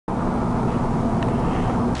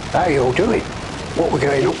How you all doing? What we're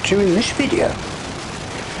going up to in this video,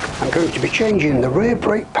 I'm going to be changing the rear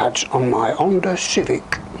brake pads on my Honda Civic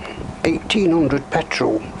 1800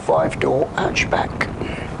 petrol 5-door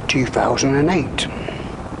hatchback 2008.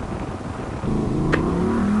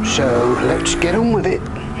 So let's get on with it.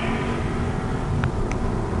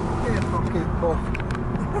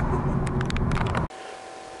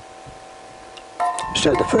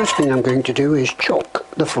 So the first thing I'm going to do is chock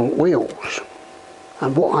the front wheels.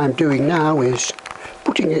 And what I'm doing now is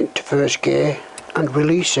putting it into first gear and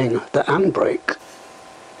releasing the handbrake.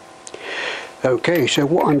 Okay, so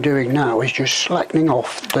what I'm doing now is just slackening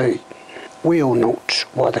off the wheel nuts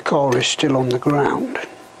while the car is still on the ground.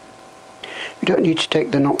 You don't need to take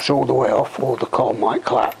the nuts all the way off or the car might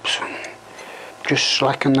collapse. Just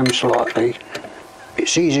slacken them slightly.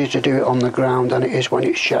 It's easier to do it on the ground than it is when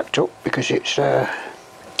it's jacked up, because it's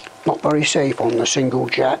not very safe on the single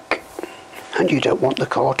jack. And you don't want the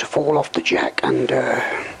car to fall off the jack and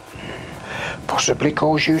possibly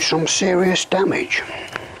cause you some serious damage.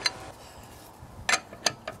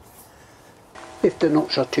 If the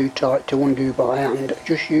nuts are too tight to undo by hand,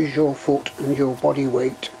 just use your foot and your body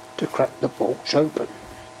weight to crack the bolts open.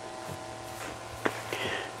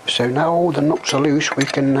 So now all the nuts are loose, we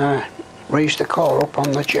can raise the car up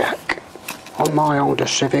on the jack. On my Honda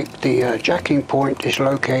Civic, the jacking point is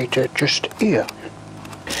located just here.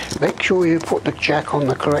 Make sure you put the jack on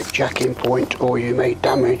the correct jacking point or you may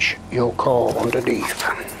damage your car underneath.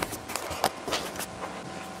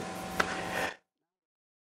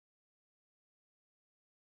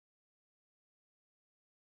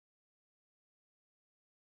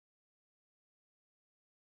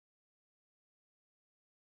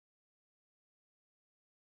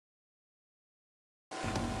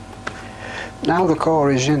 Now the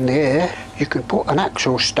car is in the air, you can put an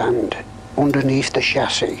axle stand underneath the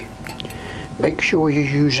chassis. Make sure you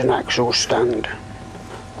use an axle stand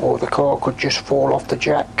or the car could just fall off the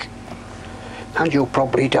jack and you'll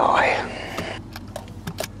probably die.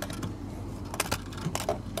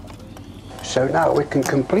 So now we can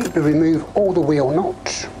completely remove all the wheel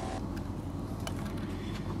nuts.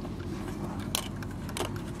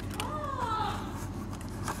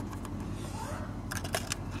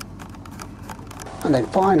 And then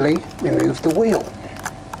finally remove the wheel.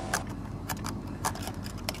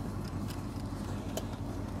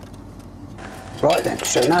 Right then,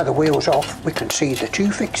 so now the wheel's off, we can see the two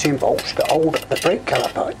fixing bolts that hold the brake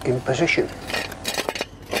caliper in position.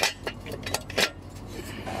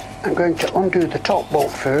 I'm going to undo the top bolt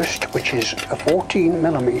first, which is a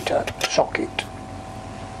 14mm socket.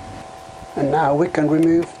 And now we can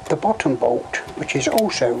remove the bottom bolt, which is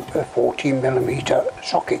also a 14mm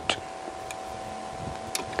socket.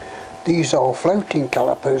 These are floating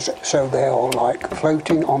calipers, so they are like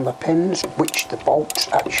floating on the pins which the bolts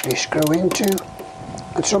actually screw into.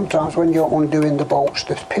 And sometimes when you're undoing the bolts,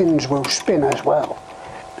 the pins will spin as well.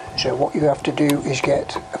 So what you have to do is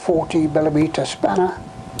get a 40mm spanner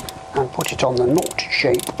and put it on the nut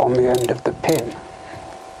shape on the end of the pin.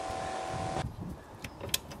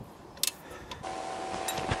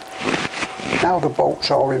 Now the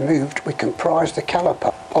bolts are removed, we can prise the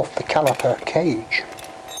caliper off the caliper cage.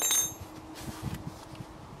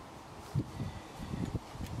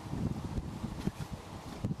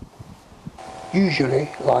 Usually,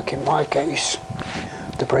 like in my case,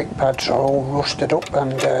 the brake pads are all rusted up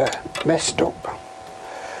and messed up.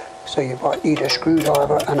 So you might need a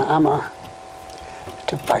screwdriver and a hammer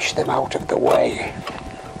to bash them out of the way.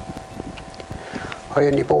 I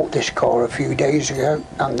only bought this car a few days ago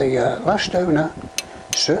and the last owner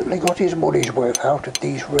certainly got his money's worth out of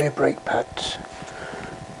these rear brake pads.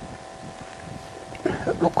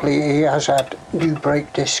 Luckily he has had new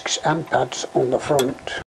brake discs and pads on the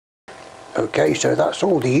front. Okay, so that's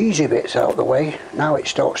all the easy bits out of the way. Now it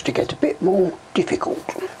starts to get a bit more difficult.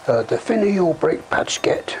 The thinner your brake pads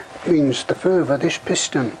get means the further this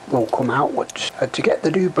piston will come outwards. To get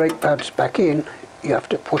the new brake pads back in, you have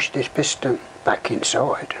to push this piston back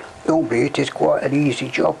inside. Normally it is quite an easy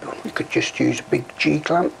job. You could just use a big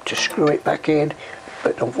G-clamp to screw it back in,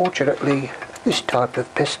 but unfortunately this type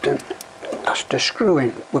of piston has to screw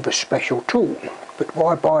in with a special tool. But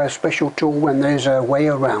why buy a special tool when there's a way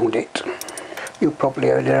around it? You'll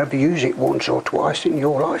probably only ever use it once or twice in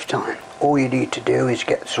your lifetime. All you need to do is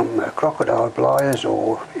get some crocodile pliers,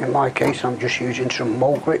 or in my case I'm just using some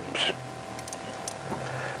mole grips.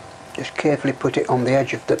 Just carefully put it on the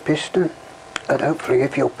edge of the piston, and hopefully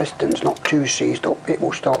if your piston's not too seized up it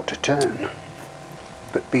will start to turn.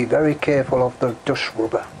 But be very careful of the dust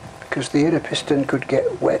rubber, because the inner piston could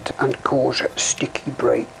get wet and cause a sticky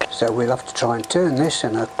brake. So we'll have to try and turn this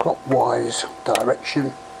in a clockwise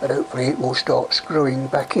direction and hopefully it will start screwing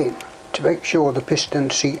back in. To make sure the piston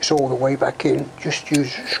seats all the way back in, just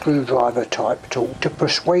use a screwdriver type tool to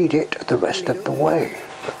persuade it the rest of the way.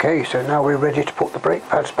 Okay, so now we're ready to put the brake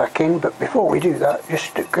pads back in, but before we do that,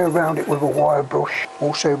 just go around it with a wire brush.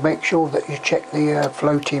 Also make sure that you check the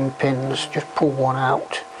floating pins, just pull one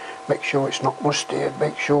out, make sure it's not rusty and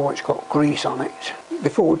make sure it's got grease on it.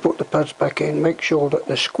 Before we put the pads back in, make sure that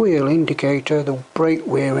the squeal indicator, the brake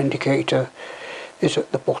wear indicator, is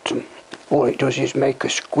at the bottom. All it does is make a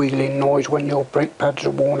squealing noise when your brake pads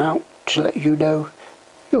are worn out to let you know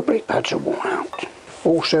your brake pads are worn out.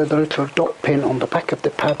 Also the little dot pin on the back of the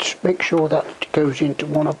pads, make sure that it goes into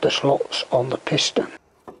one of the slots on the piston.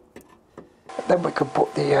 Then we can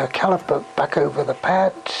put the caliper back over the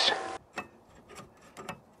pads.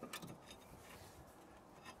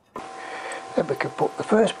 Then we can put the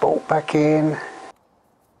first bolt back in.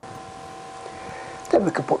 Then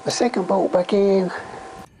we can put the second bolt back in.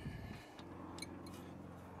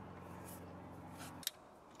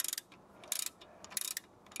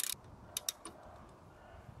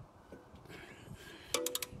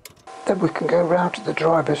 Then we can go round to the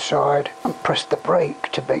driver's side and press the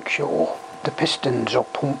brake to make sure the pistons are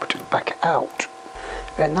pumped back out.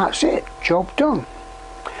 And that's it, job done.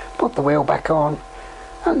 Put the wheel back on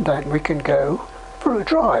and then we can go for a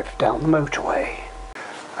drive down the motorway.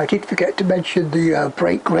 I did forget to mention the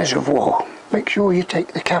brake reservoir. Make sure you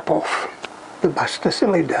take the cap off the master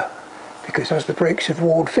cylinder, because as the brakes have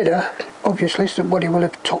worn thinner, obviously somebody will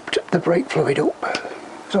have topped the brake fluid up.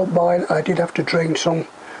 So on mine I did have to drain some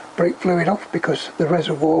brake fluid off because the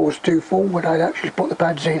reservoir was too full when I'd actually put the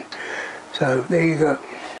pads in. So there you go.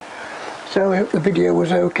 So I hope the video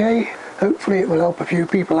was okay. Hopefully it will help a few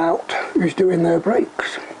people out who's doing their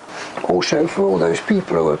brakes. Also, for all those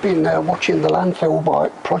people who have been watching the landfill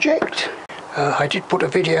bike project, I did put a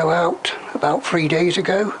video out about 3 days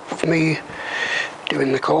ago of me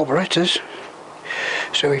doing the carburetors.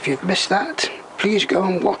 So if you've missed that, please go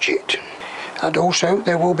and watch it. And also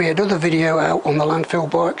there will be another video out on the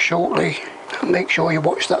landfill bike shortly. Make sure you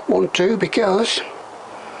watch that one too, because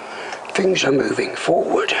things are moving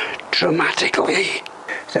forward dramatically.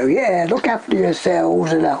 So yeah, look after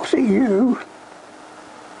yourselves and I'll see you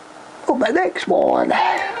on the next one.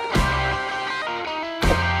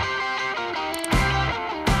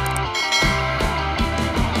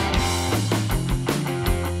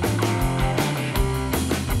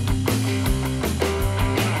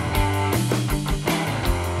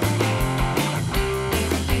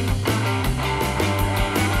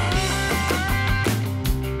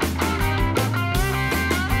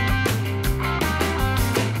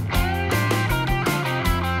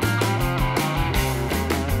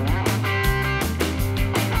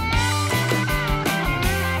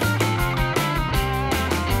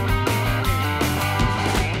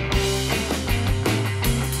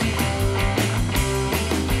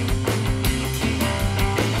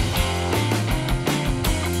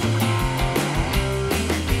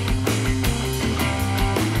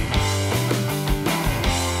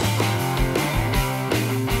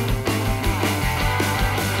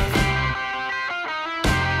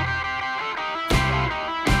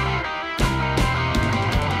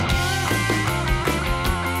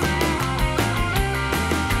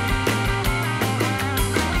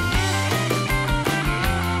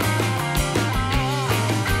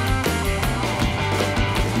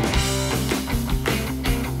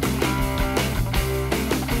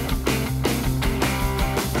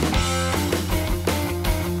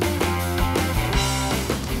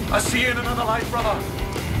 I'll see you in another life, brother.